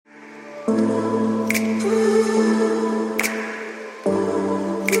Welcome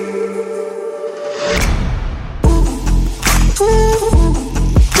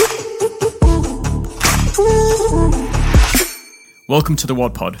to the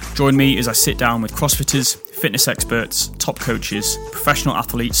WOD Pod. Join me as I sit down with CrossFitters, fitness experts, top coaches, professional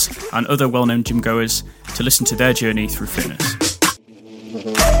athletes, and other well-known gym goers to listen to their journey through fitness.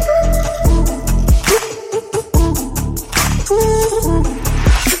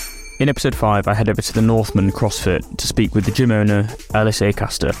 In episode 5, I head over to the Northman Crossfit to speak with the gym owner, Ellis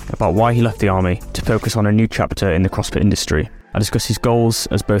Acaster, about why he left the army to focus on a new chapter in the CrossFit industry. I discuss his goals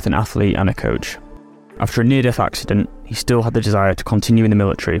as both an athlete and a coach. After a near-death accident, he still had the desire to continue in the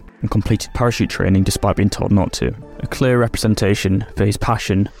military and completed parachute training despite being told not to. A clear representation for his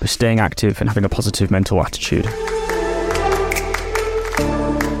passion for staying active and having a positive mental attitude.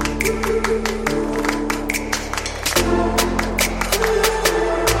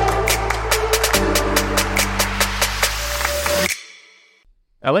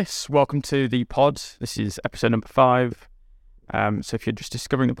 Ellis, welcome to the pod. This is episode number 5. So if you're just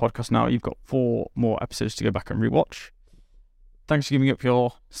discovering the podcast now, you've got 4 more episodes to go back and rewatch. Thanks for giving up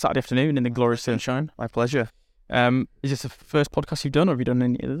your Saturday afternoon in the glorious sunshine. My pleasure. Is this the first podcast you've done, or have you done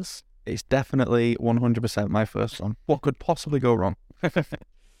any others? It's definitely 100% my first one. What could possibly go wrong?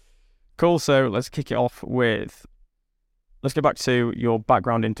 Cool, so let's kick it off with... Let's go back to your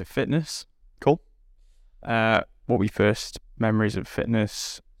background into fitness. Cool. What were your first memories of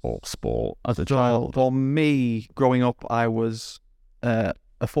fitness or sport as a child? For me, growing up, I was a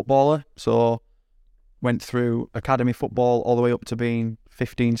footballer, so went through academy football all the way up to being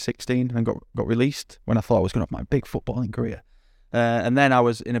 15, 16 and got released when I thought I was going to have my big footballing career. And then I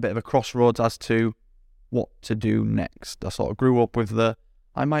was in a bit of a crossroads as to what to do next. I sort of grew up with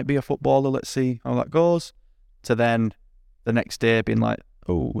I might be a footballer, let's see how that goes, to then the next day being like,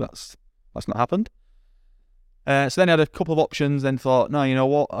 oh, that's not happened. So then I had a couple of options, then thought, no, you know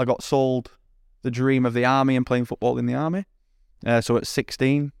what? I got sold the dream of the army and playing football in the army. So at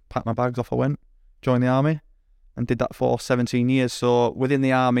 16, packed my bags off, I went, joined the army, and did that for 17 years. So within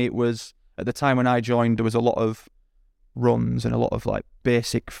the army, it was, at the time when I joined, there was a lot of runs and a lot of like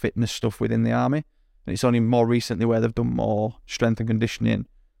basic fitness stuff within the army. And it's only more recently where they've done more strength and conditioning,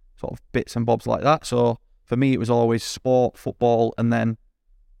 sort of bits and bobs like that. So for me, it was always sport, football, and then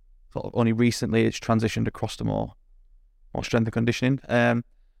sort of only recently it's transitioned across to more strength and conditioning. I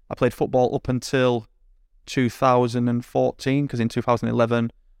played football up until 2014, because in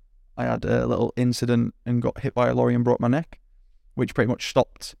 2011 I had a little incident and got hit by a lorry and broke my neck, which pretty much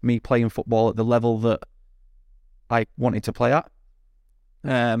stopped me playing football at the level that I wanted to play at.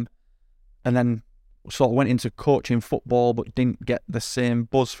 And then sort of went into coaching football, but didn't get the same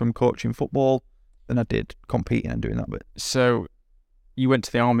buzz from coaching football than I did competing and doing that bit. So you went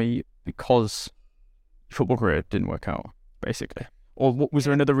to the army because your football career didn't work out, basically? Or was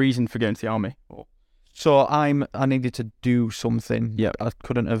there another reason for going to the army? So I needed to do something. Yeah, I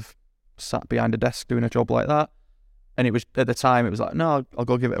couldn't have sat behind a desk doing a job like that. And it was, at the time, it was like, no, I'll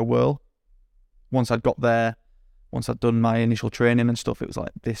go give it a whirl. Once I'd got there, once I'd done my initial training and stuff, it was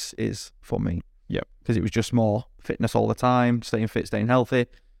like, this is for me. Yep. Because it was just more fitness all the time, staying fit, staying healthy.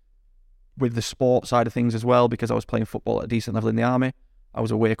 With the sport side of things as well, because I was playing football at a decent level in the army, I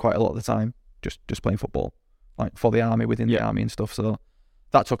was away quite a lot of the time, just playing football, like for the army, within the army and stuff. So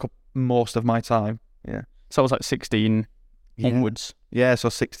that took up most of my time. Yeah. So I was like 16 onwards. Yeah, so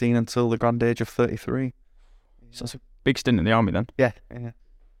 16 until the grand age of 33. So it's a big stint in the army then. Yeah.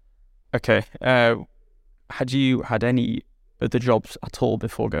 Okay. Had you had any other jobs at all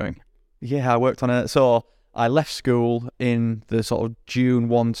before going? Yeah, I worked on so I left school in the sort of June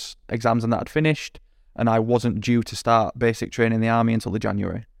once exams and that had finished, and I wasn't due to start basic training in the army until the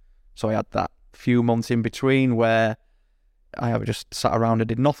January. So I had that few months in between where I either just sat around and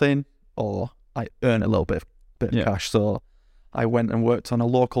did nothing, or I earned a little bit of cash. So I went and worked on a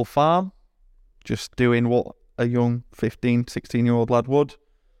local farm, just doing what a young 15, 16-year-old lad would,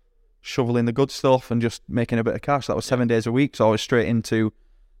 shoveling the good stuff and just making a bit of cash. That was 7 days a week, so I was straight into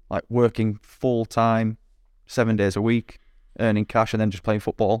like working full-time 7 days a week, earning cash, and then just playing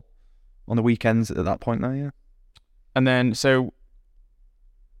football on the weekends at that point now, yeah. And then, so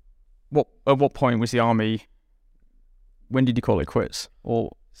at what point was the army, when did you call it quits?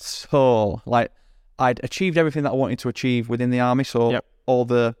 Or so, like, I'd achieved everything that I wanted to achieve within the army, so all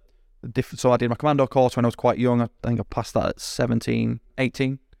the different, so I did my commando course when I was quite young. I think I passed that at 17,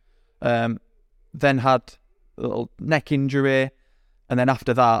 18. Then had a little neck injury, and then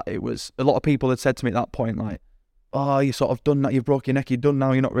after that, it was, a lot of people had said to me at that point, like, oh, you sort of done that, you've broke your neck, you're done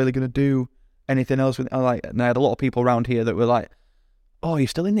now, you're not really going to do anything else with it. And I had a lot of people around here that were like, oh, you're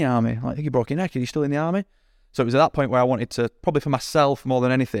still in the army? Like, I think you broke your neck. Are you still in the army? So it was at that point where I wanted to, probably for myself more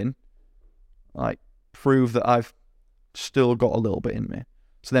than anything, like, prove that I've still got a little bit in me.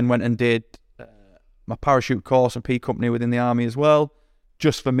 So then went and did my parachute course and P company within the army as well,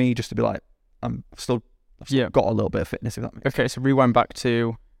 just for me, just to be like, I've still got a little bit of fitness, if that makes sense. Okay, so rewind back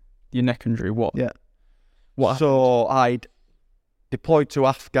to your neck injury. What So I'd deployed to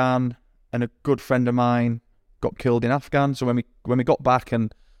Afghan, and a good friend of mine got killed in Afghan. So when we got back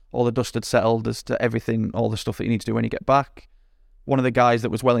and all the dust had settled as to everything, all the stuff that you need to do when you get back, one of the guys that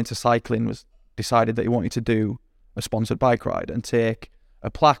was well into cycling decided that he wanted to do a sponsored bike ride and take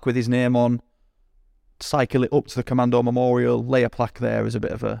a plaque with his name on, cycle it up to the Commando Memorial, lay a plaque there as a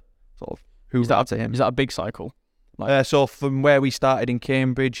bit of a sort of hoorah to him. Is that a big cycle? So from where we started in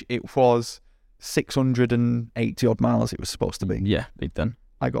Cambridge, it was 680 odd miles it was supposed to be. Yeah, big then.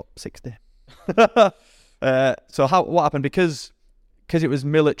 I got 60. So what happened, because it was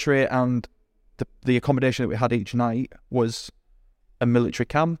military and the accommodation that we had each night was a military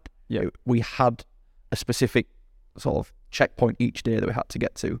camp. Yeah. We had a specific sort of checkpoint each day that we had to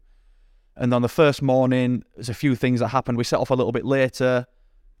get to. And on the first morning, there's a few things that happened. We set off a little bit later,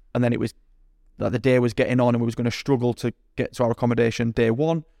 and then it was like the day was getting on and we was going to struggle to get to our accommodation day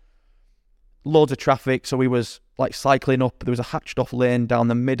one. Loads of traffic, so we was like cycling up. There was a hatched off lane down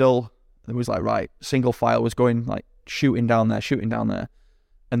the middle. There was like, right, single file was going like shooting down there.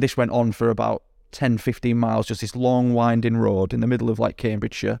 And this went on for about 10, 15 miles, just this long winding road in the middle of like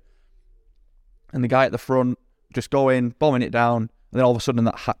Cambridgeshire. And the guy at the front just going, bombing it down. And then all of a sudden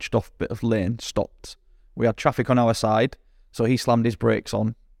that hatched off bit of lane stopped. We had traffic on our side, so he slammed his brakes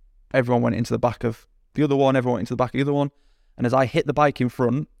on. Everyone went into the back of the other one, everyone went into the back of the other one. And as I hit the bike in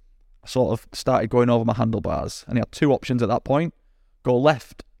front, I sort of started going over my handlebars. And he had two options at that point: go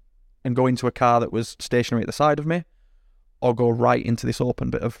left and go into a car that was stationary at the side of me, or go right into this open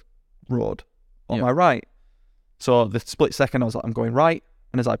bit of road on my right. So the split second, I was like, I'm going right.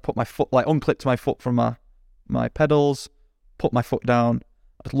 And as I put my foot, like unclipped my foot from my pedals, put my foot down,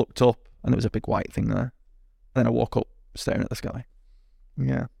 I just looked up and there was a big white thing there. And then I woke up staring at the sky.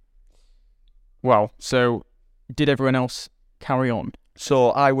 Yeah. Wow. So did everyone else carry on?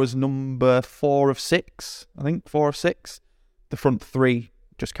 So I was number 4 of 6, I think, 4 of 6. The front 3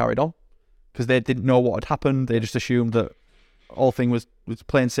 just carried on because they didn't know what had happened. They just assumed that all thing was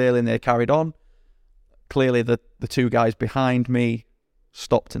plain sailing. They carried on. Clearly the 2 guys behind me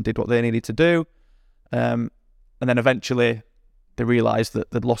stopped and did what they needed to do. And then eventually they realised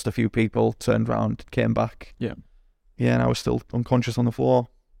that they'd lost a few people, turned around, came back. Yeah. Yeah, and I was still unconscious on the floor.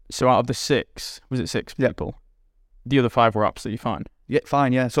 So out of the 6, was it 6 people? The other 5 were absolutely fine? Yeah,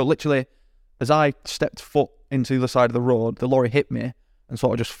 fine, yeah. So literally, as I stepped foot into the other side of the road, the lorry hit me and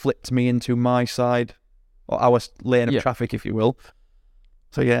sort of just flipped me into my side, or our lane of traffic, if you will.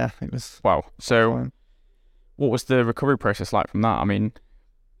 So yeah, it was... Wow. So fine. What was the recovery process like from that? I mean...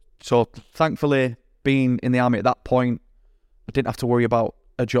 So thankfully, being in the army at that point, I didn't have to worry about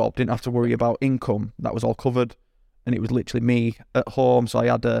a job, didn't have to worry about income. That was all covered. And it was literally me at home. So I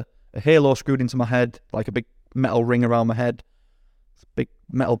had a halo screwed into my head, like a big metal ring around my head, big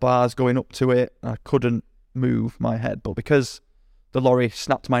metal bars going up to it. I couldn't move my head. But because the lorry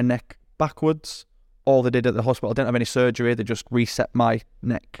snapped my neck backwards, all they did at the hospital, I didn't have any surgery. They just reset my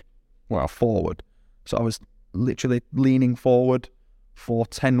neck forward. So I was literally leaning forward for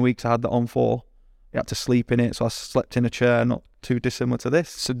 10 weeks. I had that on for. You had to sleep in it. So I slept in a chair, not too dissimilar to this.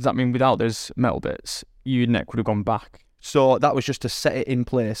 So does that mean without those metal bits, your neck would have gone back? So that was just to set it in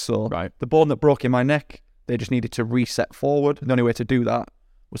place. So the bone that broke in my neck, they just needed to reset forward. The only way to do that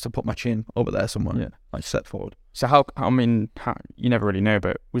was to put my chin over there somewhere, like set forward. So you never really know,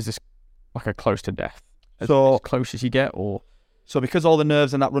 but was this like a close to death? As close as you get, or? So because all the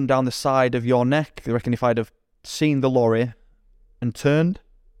nerves and that run down the side of your neck, they reckon if I'd have seen the lorry and turned,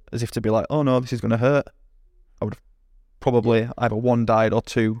 as if to be like, oh no, this is going to hurt, I would have probably either 1, died, or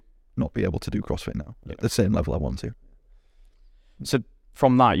 2, not be able to do CrossFit now at the same level I want to. So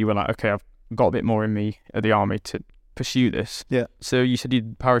from that, you were like, okay, I've got a bit more in me at the army to pursue this. Yeah. So you said you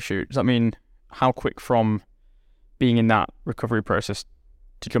did parachute. Does that mean how quick from being in that recovery process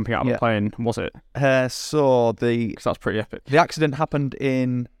to jumping out of a plane was it? So because that's pretty epic. The accident happened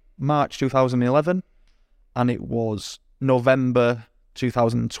in March 2011, and it was November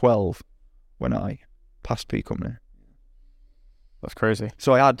 2012 when I passed P company. That's crazy.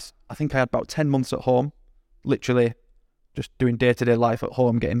 So I think I had about 10 months at home, literally just doing day-to-day life at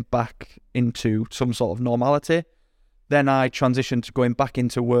home, getting back into some sort of normality. Then I transitioned to going back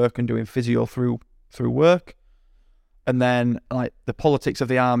into work and doing physio through work. And then like the politics of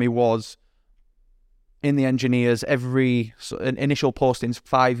the army was in the engineers, initial posting's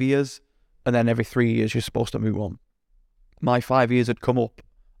 5 years, and then every 3 years you're supposed to move on. My 5 years had come up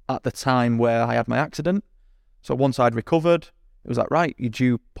at the time where I had my accident. So once I'd recovered, it was like, right, you're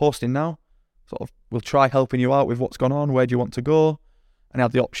due posting now. Sort of, we'll try helping you out with what's gone on. Where do you want to go? And I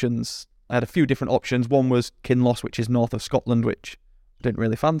had the options. I had a few different options. One was Kinloss, which is north of Scotland, which I didn't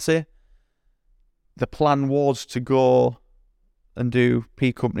really fancy. The plan was to go and do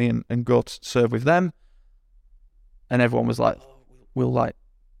P Company and go to serve with them. And everyone was like, we'll like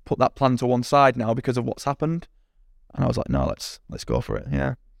put that plan to one side now because of what's happened. And I was like, no, let's go for it.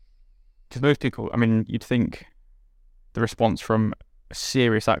 Yeah. Because most people, I mean, you'd think the response from a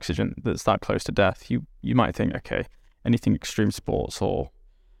serious accident that's that close to death, you might think, okay, anything extreme sports or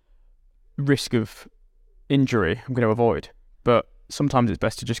risk of injury, I'm going to avoid. But sometimes it's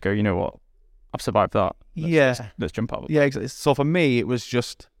best to just go, you know what, I've survived that. Let's jump out. Yeah, exactly. So for me, it was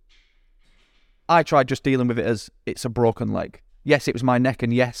just, I tried just dealing with it as it's a broken leg. Yes, it was my neck,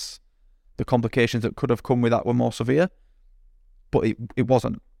 and yes, the complications that could have come with that were more severe, but it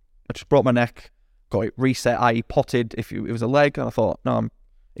wasn't. I just broke my neck, got it reset, i.e. potted if it was a leg, and I thought, no,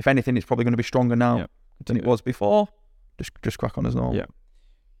 if anything, it's probably going to be stronger now than it was before. Just crack on as normal. Yeah.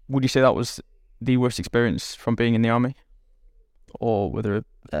 Would you say that was the worst experience from being in the army? Or whether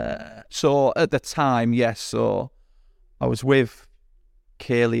so at the time, yes. So I was with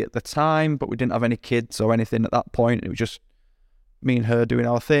Kaylee at the time, but we didn't have any kids or anything at that point. It was just me and her doing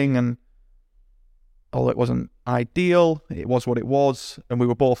our thing, and although it wasn't ideal, it was what it was, and we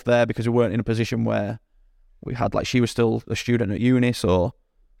were both there because we weren't in a position where we had, like, she was still a student at uni, so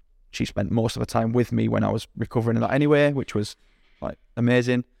she spent most of the time with me when I was recovering and that anyway, which was like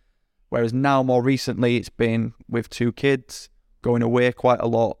amazing. Whereas now, more recently, it's been with 2 kids, going away quite a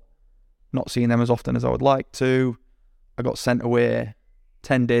lot, not seeing them as often as I would like to. I got sent away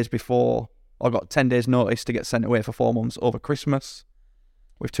 10 days before, I got 10 days notice to get sent away for 4 months over Christmas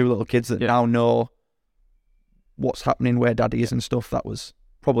with 2 little kids that now know what's happening, where daddy is and stuff. That was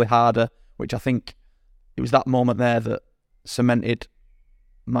probably harder, which I think it was that moment there that cemented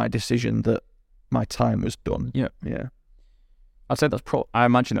my decision that my time was done. Yeah. I'd say I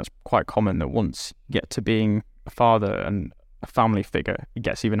imagine that's quite common, that once you get to being a father and a family figure, it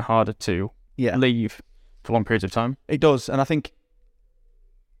gets even harder to leave for long periods of time. It does, and I think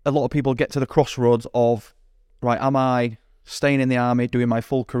a lot of people get to the crossroads of, right, am I staying in the army, doing my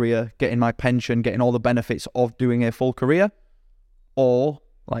full career, getting my pension, getting all the benefits of doing a full career, or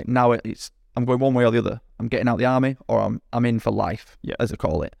like now I'm going one way or the other. I'm getting out of the army, or I'm in for life, as I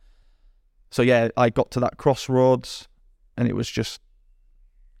call it. So yeah, I got to that crossroads, and it was just,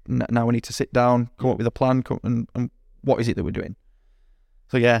 now we need to sit down, come up with a plan, and what is it that we're doing?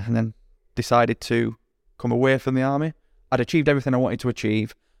 So yeah, and then decided to come away from the army. I'd achieved everything I wanted to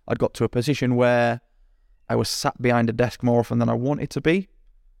achieve. I'd got to a position where I was sat behind a desk more often than I wanted to be,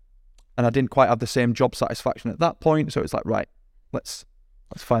 and I didn't quite have the same job satisfaction at that point. So it's like, right, let's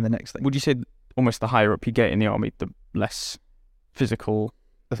find the next thing. Would you say almost the higher up you get in the army, the less physical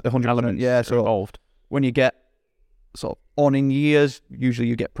 100%, elements are involved? When you get sort of on in years, usually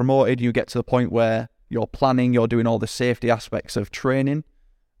you get promoted, you get to the point where you're planning, you're doing all the safety aspects of training,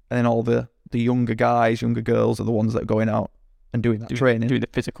 and then all the younger guys, younger girls are the ones that are going out and doing that training. Do the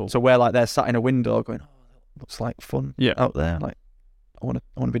physical. So we're like, they're sat in a window going, looks like fun out there. Like, I want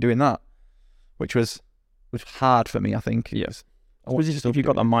to be doing that, which was hard for me, I think. Yes. If you've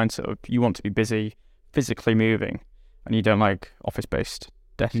got that mindset of you want to be busy, physically moving, and you don't like office-based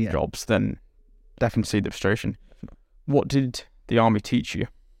desk jobs, then definitely see the frustration. What did the army teach you?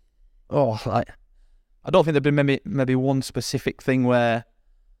 I don't think there'd been maybe one specific thing where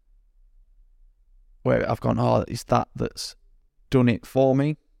I've gone, it's that's done it for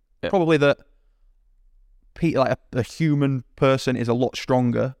me. Yeah. Probably that like a human person is a lot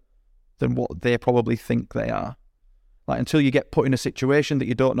stronger than what they probably think they are. Like, until you get put in a situation that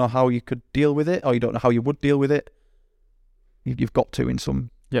you don't know how you could deal with it, or you don't know how you would deal with it, you've got to in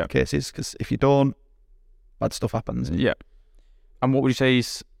some cases, because if you don't, bad stuff happens. Yeah. And what would you say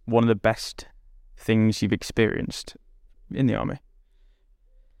is one of the best things you've experienced in the army?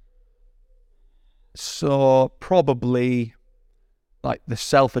 So probably like the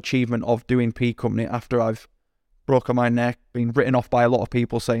self-achievement of doing P Company after I've broken my neck, been written off by a lot of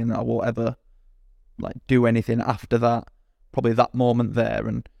people saying that I won't ever like do anything after that. Probably that moment there,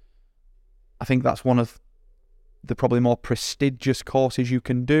 and I think that's one of the probably more prestigious courses you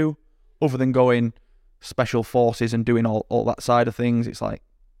can do, other than going special forces and doing all that side of things. It's like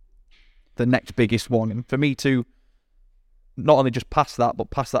the next biggest one, and for me to not only just pass that,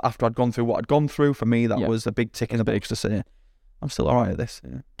 but pass that after I'd gone through what I'd gone through, for me that was a big tick in the box to say, I'm still all right at this.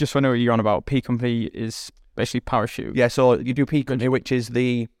 Yeah. Just so I know what you're on about, P Company is basically parachute. Yeah, so you do P Company, which is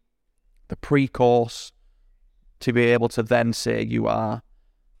the pre-course to be able to then say you're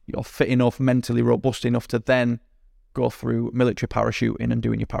fit enough, mentally robust enough to then go through military parachuting and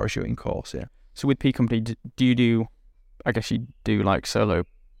doing your parachuting course. Yeah. So with P Company, do you do? I guess you do like solo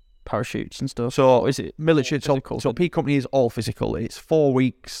parachutes and stuff. So or is it military? So P Company is all physical. It's 4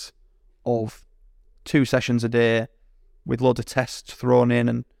 weeks of 2 sessions a day with loads of tests thrown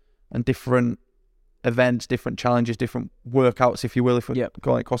in and different events, different challenges, different workouts, if you will, if we're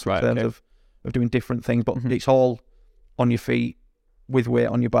going across in terms of doing different things. But it's all on your feet with weight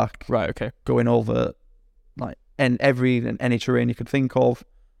on your back. Right. Okay. Going over like any terrain you could think of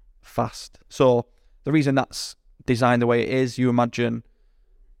fast. So the reason that's designed the way it is, you imagine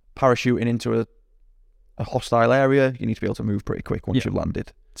parachuting into a hostile area, you need to be able to move pretty quick once you've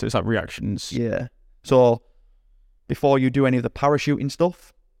landed. So it's like reactions. Yeah. So before you do any of the parachuting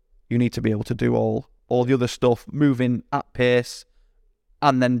stuff, you need to be able to do all the other stuff, moving at pace,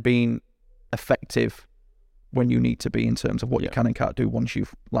 and then being effective when you need to be in terms of what you can and can't do once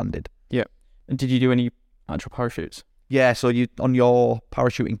you've landed. Yeah. And did you do any actual parachutes? Yeah, so you on your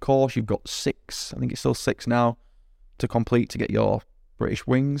parachuting course, you've got 6, I think it's still 6 now, to complete to get your British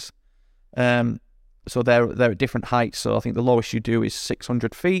wings. So they're at different heights. So I think the lowest you do is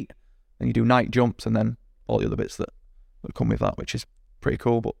 600 feet, and you do night jumps, and then all the other bits that come with that, which is pretty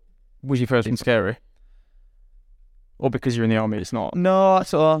cool. But was your first one scary? Or because you're in the army, it's not? No,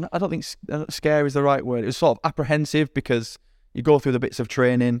 so I don't think scary is the right word. It was sort of apprehensive because you go through the bits of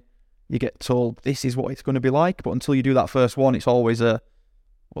training, you get told this is what it's going to be like, but until you do that first one, it's always I've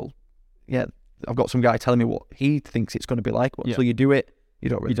got some guy telling me what he thinks it's going to be like, but until you do it, you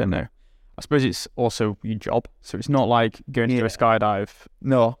don't know. I suppose it's also your job, so it's not like going to do a skydive.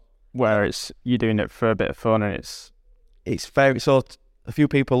 No, where you're doing it for a bit of fun, and it's very, so a few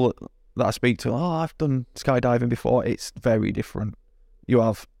people that I speak to, I've done skydiving before. It's very different. You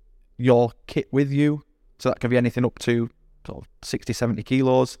have your kit with you, so that can be anything up to sort of 60, 70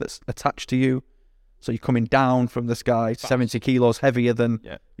 kilos that's attached to you. So you're coming down from the sky, 70 kilos heavier than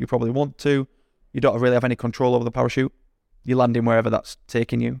you probably want to. You don't really have any control over the parachute. You're landing wherever that's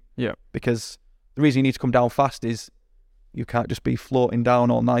taking you. Yeah. Because the reason you need to come down fast is you can't just be floating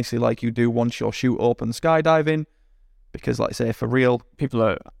down all nicely like you do once your chute opens skydiving. Because, like I say, for real, if people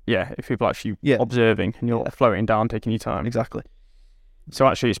are actually observing and you're floating down, taking your time. Exactly. So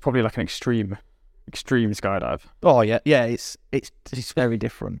actually, it's probably like an extreme skydive. Oh yeah, it's very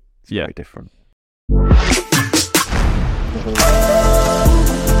different. It's very different. Very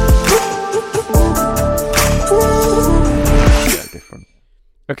different.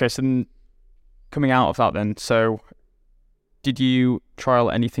 Okay, so then, coming out of that, then, so did you trial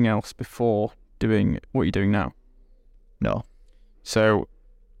anything else before doing what you're doing now? No. So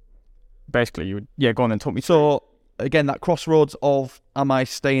basically, you would go on and talk me. So again, that crossroads of am I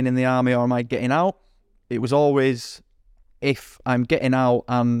staying in the army or am I getting out? It was always, if I'm getting out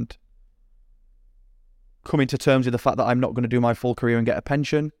and coming to terms with the fact that I'm not going to do my full career and get a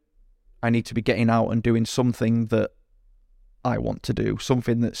pension, I need to be getting out and doing something that I want to do,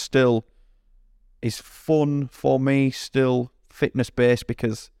 something that still is fun for me, still fitness based,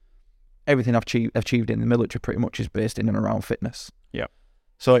 because everything I've achieved in the military pretty much is based in and around fitness. Yeah.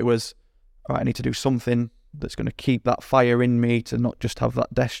 So it was, all right, I need to do something that's going to keep that fire in me, to not just have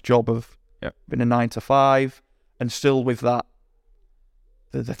that desk job of being a 9 to 5, and still with that,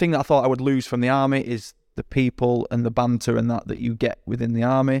 the thing that I thought I would lose from the army is the people and the banter and that you get within the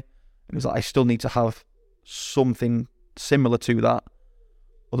army. It was like, I still need to have something similar to that.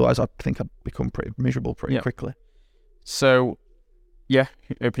 Otherwise, I think I'd become pretty miserable pretty quickly. So,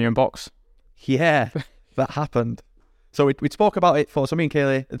 open your inbox. Yeah, that happened. So we spoke about it so me and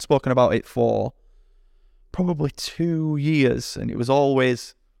Kaylee had spoken about it for probably 2 years, and it was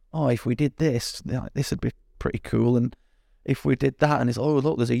always, if we did this would be pretty cool, and if we did that, and it's,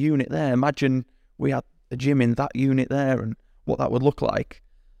 look, there's a unit there, imagine we had a gym in that unit there, and what that would look like.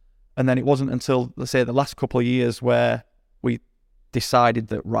 And then it wasn't until, let's say, the last couple of years where we decided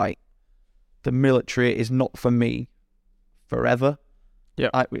that, right, the military is not for me forever.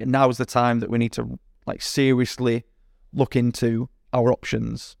 Yeah. Now's the time that we need to seriously look into our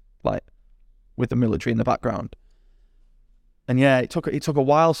options, with the military in the background. And it took a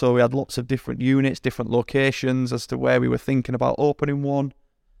while. So we had lots of different units, different locations as to where we were thinking about opening one,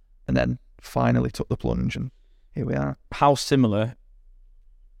 and then finally took the plunge, and here we are. How similar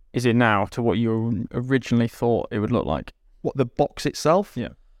is it now to what you originally thought it would look like? What, the box itself? Yeah.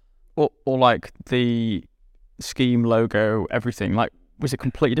 Or like the scheme, logo, everything. Was it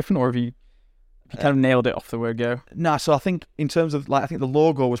completely different, or have you You kind of nailed it off the word go. Nah, so I think in terms of I think the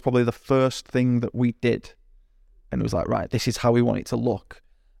logo was probably the first thing that we did, and it was like, right, this is how we want it to look,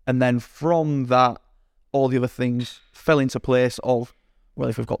 and then from that, all the other things fell into place. Of, well,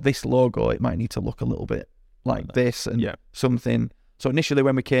 if we've got this logo, it might need to look a little bit like this and something. So initially,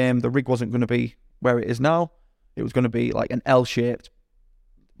 when we came, the rig wasn't going to be where it is now. It was going to be like an L-shaped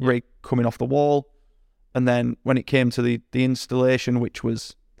rig coming off the wall, and then when it came to the installation, which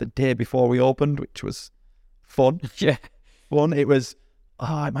was the day before we opened, which was fun. Fun. It was,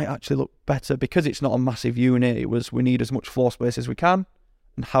 it might actually look better because it's not a massive unit. It was, we need as much floor space as we can,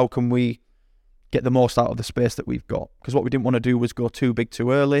 and how can we get the most out of the space that we've got? Because what we didn't want to do was go too big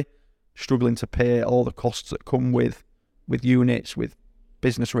too early, struggling to pay all the costs that come with units, with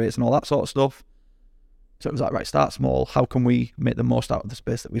business rates and all that sort of stuff. So it was like, right, start small. How can we make the most out of the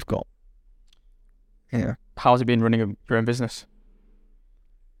space that we've got? Yeah. How's it been running your own business?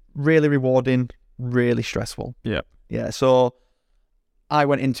 Really rewarding, really stressful. Yeah. So I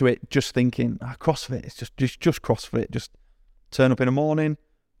went into it just thinking, CrossFit, it's just CrossFit. Just turn up in the morning,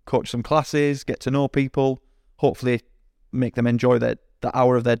 coach some classes, get to know people, hopefully make them enjoy the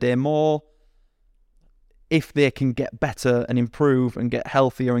hour of their day more. If they can get better and improve and get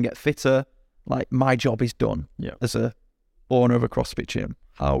healthier and get fitter, like, my job is done. As a owner of a CrossFit gym.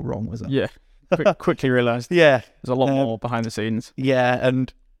 How wrong was that? Quickly realised. There's a lot more behind the scenes.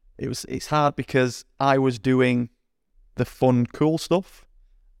 And it's hard because I was doing the fun, cool stuff,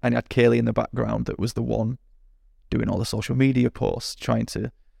 and I had Kaylee in the background that was the one doing all the social media posts, trying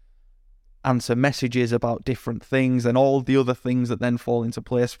to answer messages about different things and all the other things that then fall into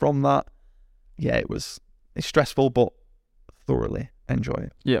place from that. It's stressful, but thoroughly enjoy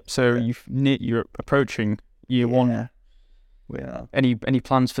it. So you're approaching year one. We are. Any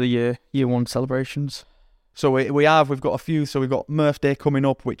plans for the year one celebrations? So we've got a few. So we've got Murph Day coming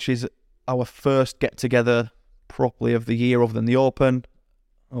up, which is our first get together properly of the year, other than the Open.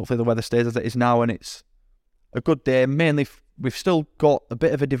 Hopefully the weather stays as it is now, and it's a good day. Mainly, we've still got a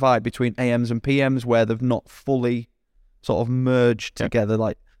bit of a divide between AMs and PMs where they've not fully sort of merged together.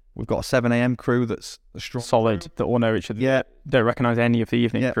 Like, we've got a 7 AM crew that's a strong solid crew that all know each other. Don't recognise any of the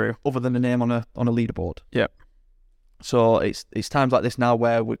evening crew other than the name on a leaderboard. Yep. So it's times like this now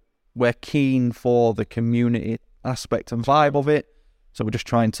where we're keen for the community aspect and vibe of it. So we're just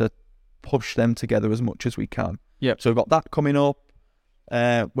trying to push them together as much as we can. So we've got that coming up.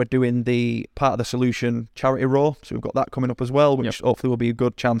 We're doing the Part of the Solution charity row. So we've got that coming up as well, which hopefully will be a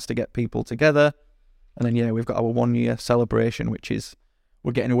good chance to get people together. And then, we've got our 1 year celebration, which is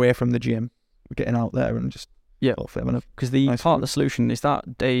we're getting away from the gym. We're getting out there and just hopefully having a... Because the nice Part of the Solution, is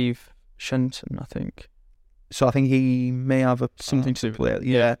that Dave Shenton, I think? So I think he may have something to do with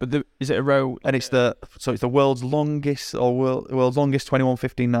it. But is it a row? And it's the world's longest world's longest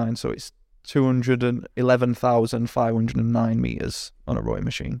 21:59. So it's 211,509 meters on a rowing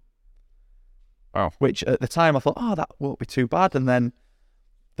machine. Wow. Which at the time I thought, that won't be too bad. And then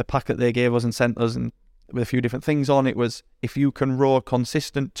the packet they gave us and sent us, and with a few different things on it, was if you can row a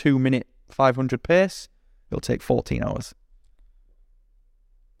consistent 2-minute 500 pace, it'll take 14 hours.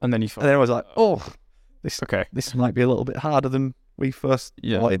 And then you thought, and then I was like, this might be a little bit harder than we first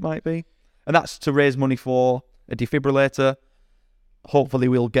thought it might be. And that's to raise money for a defibrillator. Hopefully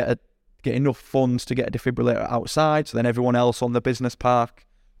we'll get enough funds to get a defibrillator outside, so then everyone else on the business park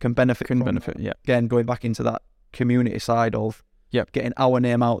can benefit. Again, going back into that community side of getting our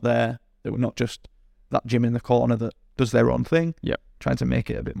name out there, that we're not just that gym in the corner that does their own thing. Trying to make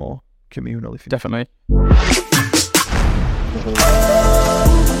it a bit more communal. Definitely.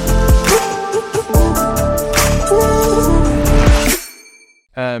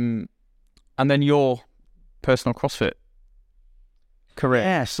 And then your personal CrossFit career.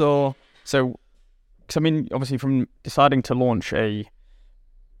 Yeah, so because I mean, obviously, from deciding to launch a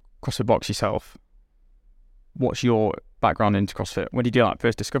CrossFit box yourself, what's your background into CrossFit? When did you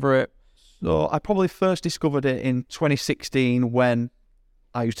first discover it? So I probably first discovered it in 2016 when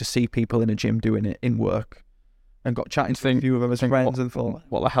I used to see people in a gym doing it in work, and got chatting to a few of them as friends and thought,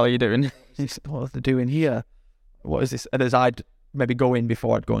 what the hell are you doing? What are they doing here? What is this? And as I'd maybe go in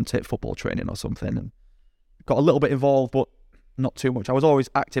before I'd go and take football training or something, and got a little bit involved, but not too much. I was always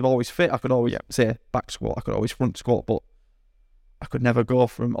active, always fit. I could always say back squat, I could always front squat, but I could never go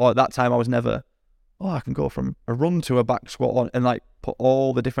from, or at that time I was never, I can go from a run to a back squat and put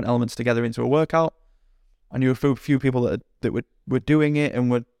all the different elements together into a workout. I knew a few people that were doing it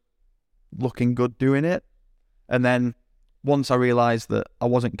and were looking good doing it. And then once I realised that I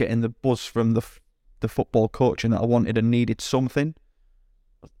wasn't getting the buzz from the football coaching that I wanted and needed something,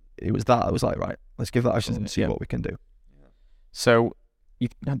 it was that I was like, right, let's give that a shot and see what we can do. So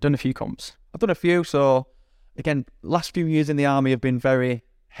you've done a few comps. I've done a few. So again, last few years in the army have been very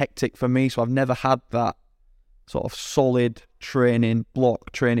hectic for me. So I've never had that sort of solid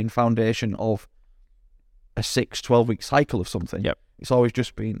block training foundation of a 6-12 week cycle of something. Yep. It's always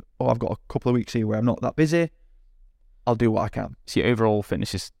just been, I've got a couple of weeks here where I'm not that busy. I'll do what I can. So your overall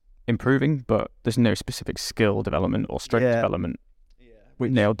fitness is improving, but there's no specific skill development or strength development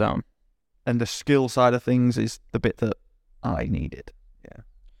nailed down. And the skill side of things is the bit that I needed. Yeah.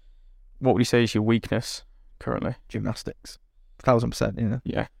 What would you say is your weakness currently? Gymnastics. 1,000%, yeah.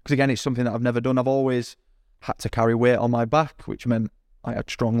 Yeah. Because again, it's something that I've never done. I've always had to carry weight on my back, which meant I had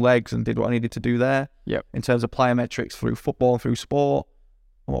strong legs and did what I needed to do there. Yep. In terms of plyometrics through football, through sport,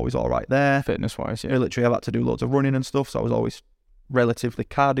 I'm always all right there. Fitness-wise, yeah. Military, I've had to do loads of running and stuff, so I was always relatively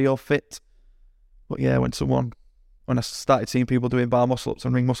cardio fit. But yeah, when I started seeing people doing bar muscle-ups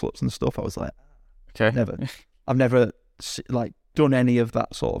and ring muscle-ups and stuff, I was like, okay. I've never done any of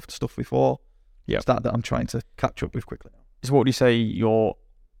that sort of stuff before. Yeah. It's that I'm trying to catch up with quickly now. So what would you say you're,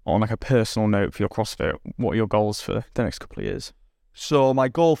 on like a personal note for your CrossFit, what are your goals for the next couple of years? So my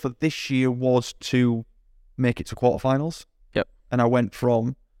goal for this year was to make it to quarterfinals. Yep. And I went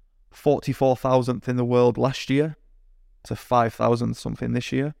from 44,000th in the world last year to 5,000 something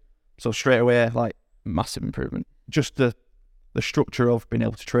this year. So straight away, like, massive improvement. Just the structure of being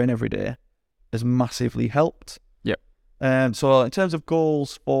able to train every day has massively helped. Yep. So in terms of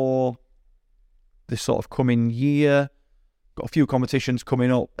goals for this sort of coming year, got a few competitions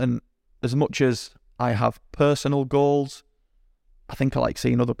coming up, and as much as I have personal goals, I think I like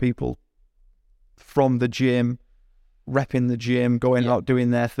seeing other people from the gym, repping the gym, going out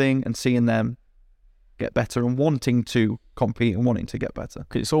doing their thing and seeing them get better and wanting to compete and wanting to get better.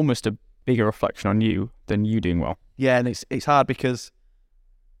 'Cause it's almost a bigger reflection on you than you doing well. Yeah, and it's hard because,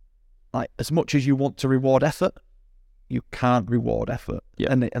 like, as much as you want to reward effort, you can't reward effort.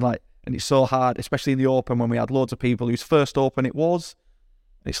 Yeah. And it's so hard, especially in the Open when we had loads of people whose first Open it was.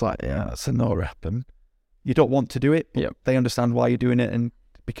 It's like, yeah, that's a no rep, and you don't want to do it. But they understand why you're doing it, and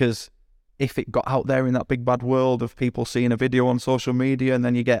because if it got out there in that big bad world of people seeing a video on social media, and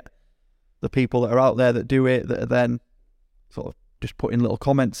then you get the people that are out there that do it that are then sort of just putting little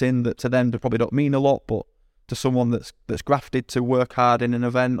comments in that to them they probably don't mean a lot, but to someone that's grafted to work hard in an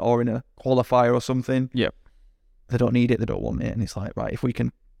event or in a qualifier or something, they don't need it, they don't want it. And it's like, right, if we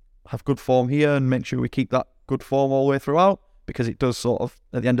can have good form here and make sure we keep that good form all the way throughout, because it does sort of,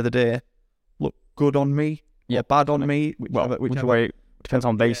 at the end of the day, look good on me or bad on me. Whichever way, it depends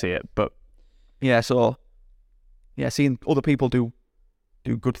on how they see it. But seeing other people do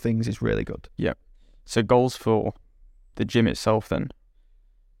good things is really good. Yeah. So goals for the gym itself then?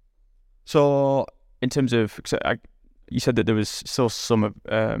 So in terms of, you said that there was still some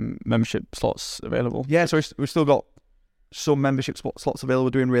membership slots available. Yeah, so we've still got some membership slots available,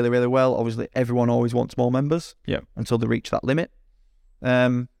 doing really, really well. Obviously, everyone always wants more members until they reach that limit.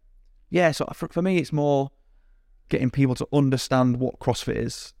 So for me, it's more getting people to understand what CrossFit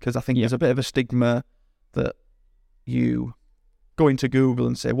is, because I think there's a bit of a stigma that you go into Google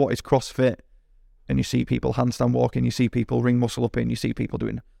and say, what is CrossFit? And you see people handstand walking, you see people ring muscle up in, you see people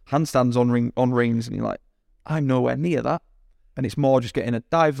doing handstands on rings, and you're like, I'm nowhere near that. And it's more just getting a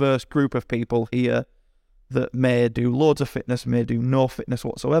diverse group of people here that may do loads of fitness, may do no fitness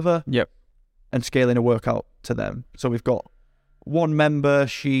whatsoever, and scaling a workout to them. So we've got one member,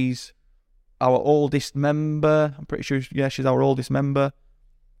 she's our oldest member, I'm pretty sure, she's our oldest member,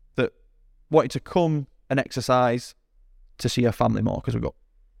 that wanted to come and exercise to see her family more, because we've got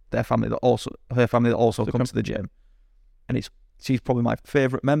her family that also comes to the gym. And she's probably my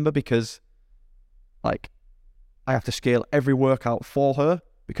favourite member, because like I have to scale every workout for her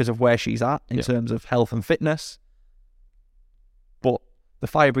because of where she's at in terms of health and fitness. But the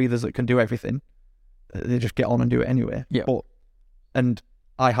fire breathers that can do everything, they just get on and do it anyway. And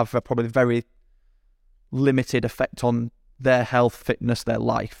I have a probably very limited effect on their health, fitness, their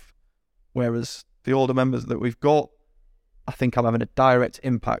life. Whereas the older members that we've got, I think I'm having a direct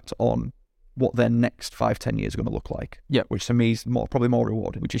impact on what their next 5-10 years are going to look like. Which to me is probably more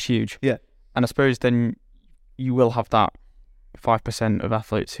rewarding. Which is huge. Yeah. And I suppose then you will have that 5% of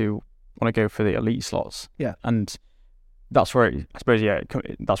athletes who want to go for the elite slots. Yeah. And that's where that's where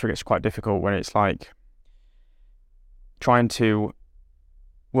it gets quite difficult, when it's like trying to,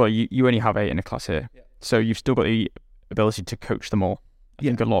 well, you only have 8 in a class here. So you've still got the ability to coach them all. I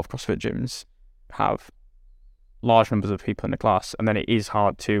think a lot of CrossFit gyms have large numbers of people in the class, and then it is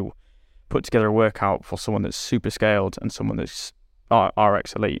hard to put together a workout for someone that's super scaled and someone that's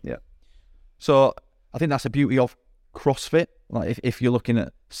RX elite. So I think that's the beauty of CrossFit. Like if you're looking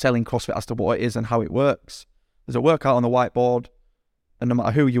at selling CrossFit as to what it is and how it works, there's a workout on the whiteboard, and no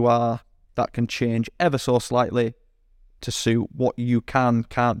matter who you are, that can change ever so slightly to suit what you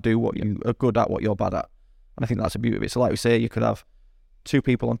can't do, what you are good at, what you're bad at. And I think that's the beauty of it. So like we say, you could have two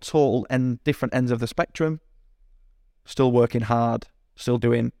people on total and different ends of the spectrum, still working hard, still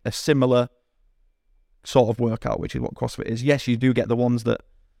doing a similar sort of workout, which is what CrossFit is. Yes, you do get the ones that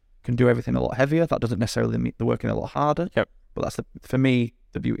can do everything a lot heavier. That doesn't necessarily mean they're working a lot harder. Yep. But that's, for me,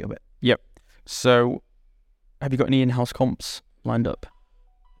 the beauty of it. Yep. So have you got any in-house comps lined up?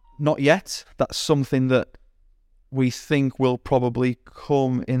 Not yet. That's something that we think will probably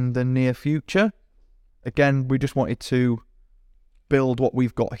come in the near future. Again, we just wanted to build what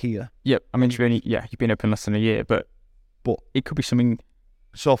we've got here. Yep. I mean, you've been open less than a year, but it could be something.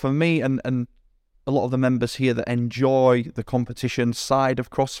 So for me and a lot of the members here that enjoy the competition side of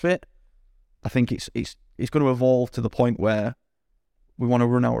CrossFit, I think it's going to evolve to the point where we want to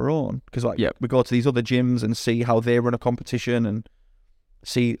run our own. Because we go to these other gyms and see how they run a competition and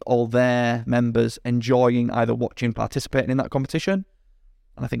see all their members enjoying either watching, participating in that competition.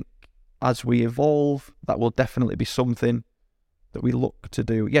 And I think as we evolve, that will definitely be something that we look to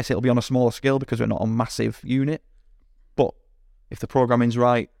do. Yes, it'll be on a smaller scale because we're not a massive unit, but if the programming's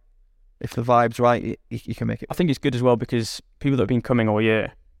right, if the vibe's right, you can make it. I think it's good as well because people that have been coming all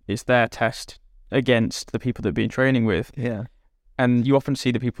year, it's their test against the people that have been training with. Yeah. And you often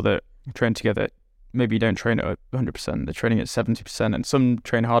see the people that train together, maybe don't train at 100%, they're training at 70%, and some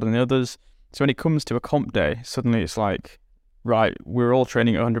train harder than the others. So when it comes to a comp day, suddenly it's like, right, we're all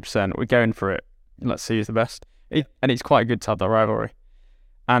training at 100%, we're going for it, and let's see who's the best. And it's quite good to have that rivalry.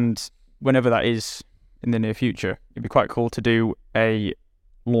 And whenever that is in the near future, it'd be quite cool to do a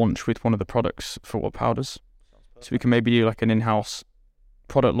launch with one of the products for World Powders. So we can maybe do like an in-house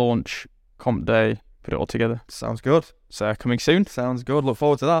product launch, comp day, put it all together. Sounds good. So coming soon. Sounds good. Look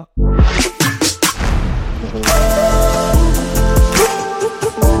forward to that.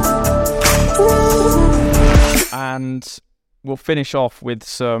 And we'll finish off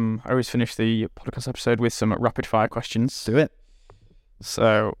with I always finish the podcast episode with some rapid fire questions. Do it.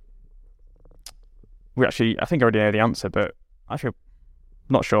 So I think I already know the answer, but actually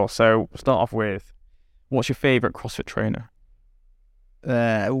not sure. So we'll start off with, what's your favourite CrossFit trainer?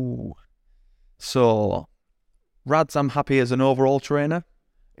 So Rads, I'm happy as an overall trainer.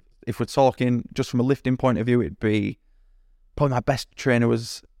 If we're talking just from a lifting point of view, it'd be probably my best trainer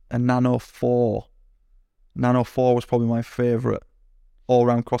was a Nano 4. Nano 4 was probably my favourite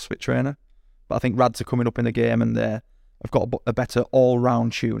all-round CrossFit trainer. But I think Rads are coming up in the game and I've got a better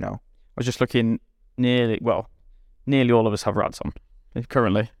all-round shoe now. I was just looking, nearly all of us have Rads on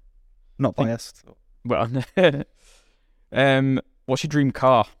currently. Not biased. Well, what's your dream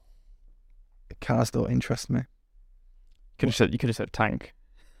car? Cars don't interest me. You could have said tank.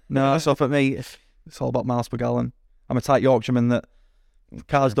 No, so for me, it's all about miles per gallon. I'm a tight Yorkshireman that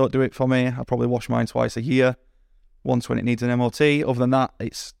cars don't do it for me. I probably wash mine twice a year, once when it needs an MOT. Other than that,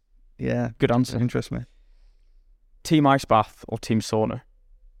 it's, good answer. It interests me. Team ice bath or team sauna?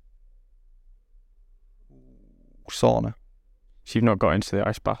 Sauna. So you've not got into the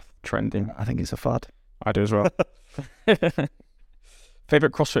ice bath trending? I think it's a fad. I do as well.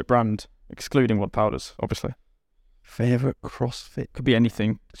 Favourite CrossFit brand, excluding World Powders, obviously. Favourite CrossFit? Could be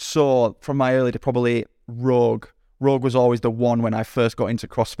anything. So, from my early days, probably Rogue. Rogue was always the one when I first got into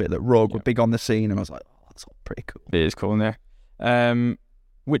CrossFit, that Rogue were big on the scene, and I was like, oh, that's pretty cool. It is cool in there.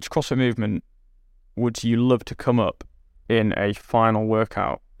 Which CrossFit movement would you love to come up in a final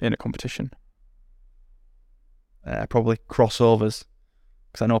workout in a competition? Probably crossovers,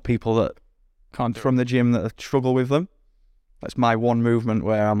 because I know people that can't from the gym that struggle with them. That's my one movement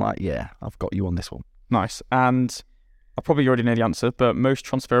where I'm like, yeah, I've got you on this one. Nice. And I probably already know the answer, but most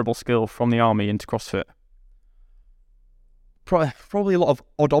transferable skill from the army into CrossFit? Probably a lot of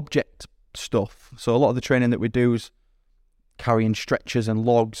odd object stuff. So a lot of the training that we do is carrying stretchers and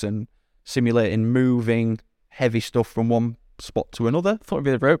logs and simulating moving heavy stuff from one spot to another. I thought it'd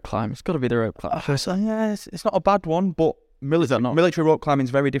be the rope climb. It's got to be the rope climb. So yeah, it's not a bad one, but military rope climbing is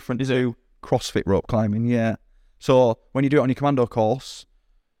very different to CrossFit rope climbing. Yeah. So when you do it on your commando course,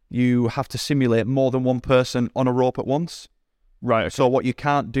 you have to simulate more than one person on a rope at once. Right. Okay. So what you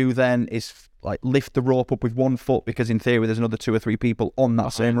can't do then is like lift the rope up with one foot, because in theory there's another 2 or 3 people on that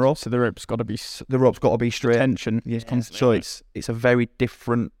same rope. So the rope's got to be straight. Tension. Yeah. So it's a very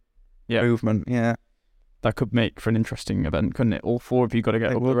different movement. Yeah. That could make for an interesting event, couldn't it? All 4 of you got to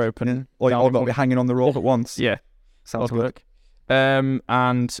get up the rope, and or you all got to be hanging on the rope at once. Yeah. Sounds good.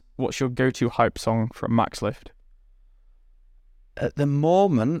 And what's your go-to hype song from Max Lift? At the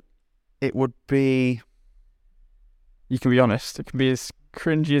moment, it would be... You can be honest. It can be as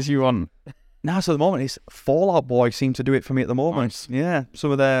cringy as you want. Nah, so at the moment, it's Fallout Boy seem to do it for me at the moment. Nice. Yeah,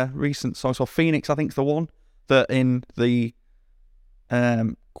 some of their recent songs. So Phoenix, I think, is the one that in the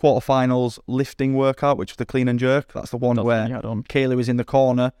quarterfinals lifting workout, which was the clean and jerk. That's the one where Kaylee was in the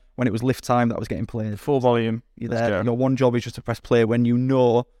corner when it was lift time that was getting played. Full volume. You're there. Your one job is just to press play when you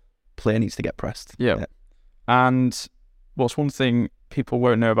know play needs to get pressed. Yeah. And what's one thing people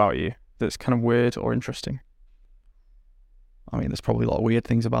won't know about you that's kind of weird or interesting? I mean, there's probably a lot of weird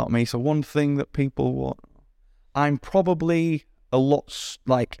things about me. So one thing that people want, I'm probably I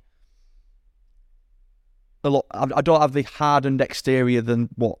don't have the hardened exterior than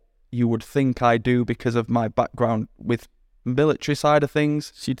what you would think I do because of my background with military side of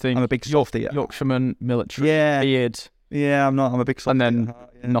things. So you'd think I'm a big softy. Yorkshireman, military, beard. Yeah, I'm not. I'm a big softy. And then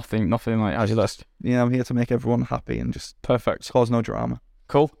nothing like as your list. Yeah, I'm here to make everyone happy and just perfect. Cause no drama.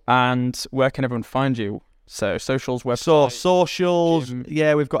 Cool. And where can everyone find you? So socials, website. So socials, gym.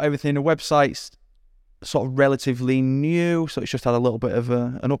 Yeah, we've got everything. The website's sort of relatively new, so it's just had a little bit of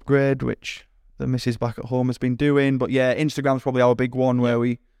an upgrade, which the missus back at home has been doing. But yeah, Instagram's probably our big one where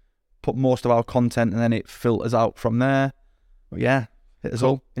we put most of our content and then it filters out from there. But yeah, hit us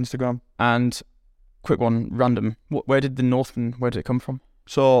all, Instagram. And quick one, random. Where did the Northman, where did it come from?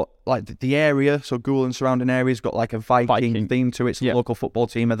 So like the area, so Goole and surrounding areas got like a Viking theme to it. It's the local football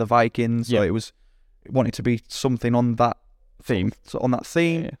team of the Vikings. So it wanted to be something on that theme. So on that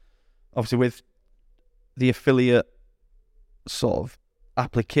theme, obviously with the affiliate sort of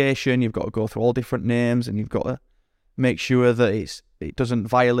application, you've got to go through all different names and you've got to make sure that it doesn't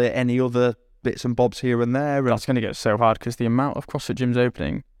violate any other bits and bobs here and there. And that's going to get so hard because the amount of CrossFit gyms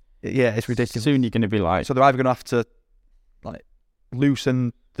opening, it's ridiculous. Soon you're going to be like, so they're either going to have to like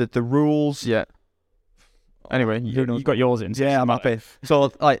loosen the rules. Yeah. Anyway, you got yours in. So I'm happy.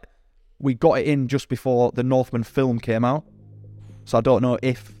 So like we got it in just before the Northman film came out. So I don't know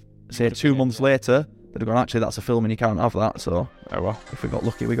if, say, 2 months later, they'd have gone, actually, that's a film and you can't have that. So, oh well. If we got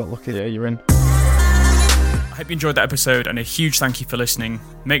lucky, we got lucky. Yeah, you're in. I hope you enjoyed that episode and a huge thank you for listening.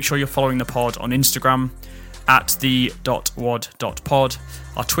 Make sure you're following the pod on Instagram at the.wad.pod,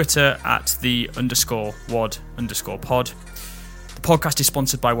 our Twitter at the_wad_pod. The podcast is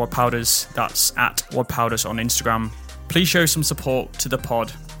sponsored by Wad Powders. That's at Wad Powders on Instagram. Please show some support to the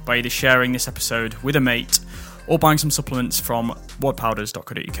pod by either sharing this episode with a mate or buying some supplements from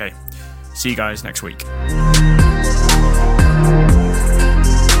wadpowders.co.uk. See you guys next week.